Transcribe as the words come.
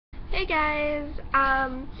Hey guys,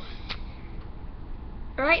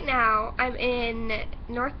 right now I'm in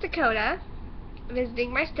North Dakota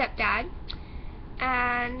visiting my stepdad,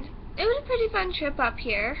 and it was a pretty fun trip up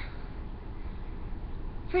here.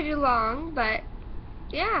 Pretty long, but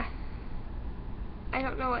yeah, I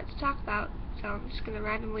don't know what to talk about, so I'm just gonna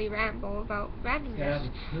randomly ramble about randomness. It has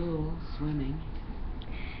a pool, swimming.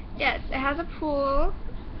 Yes, it has a pool,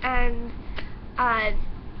 and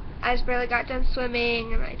I just barely got done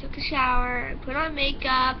swimming, and I took a shower, and put on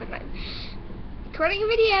makeup, and I'm recording a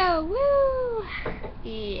video. Woo!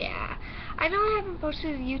 Yeah, I know I haven't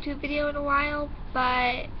posted a YouTube video in a while,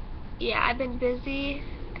 but yeah, I've been busy,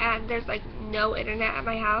 and there's like no internet at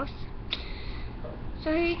my house.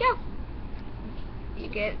 So here you go. You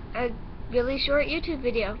get a really short YouTube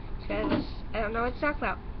video, because I don't know what to talk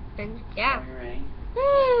about. And yeah. Alright.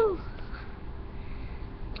 Woo!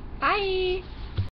 Bye!